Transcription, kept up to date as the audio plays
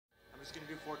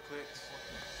4 clicks.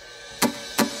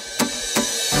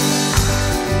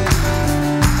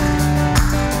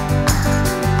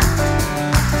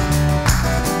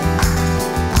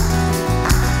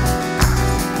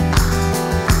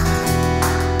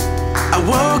 I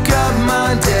woke up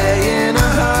Monday in a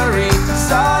hurry,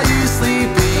 saw you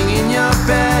sleeping in your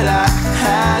bed. I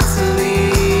had to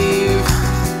leave,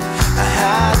 I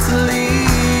had to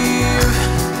leave.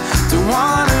 Don't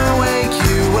wanna wake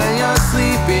you when you're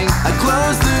sleeping. I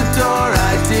closed the door,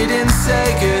 I didn't say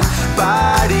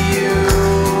goodbye to you,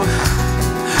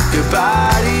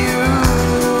 goodbye to you.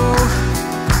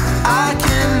 I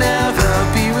can never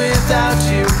be without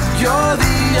you. You're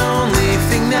the only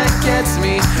thing that gets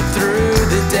me through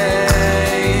the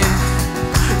day,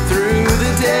 through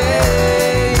the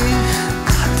day.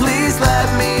 Please let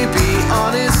me be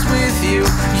honest with you.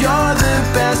 You're the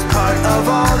best part of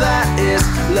all that is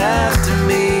left of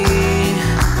me,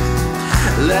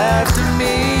 left of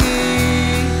me.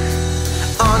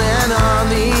 On and on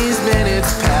these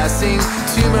minutes passing,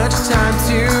 too much time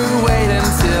to wait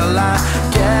until I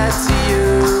get to you,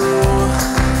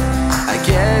 I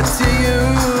get to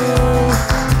you.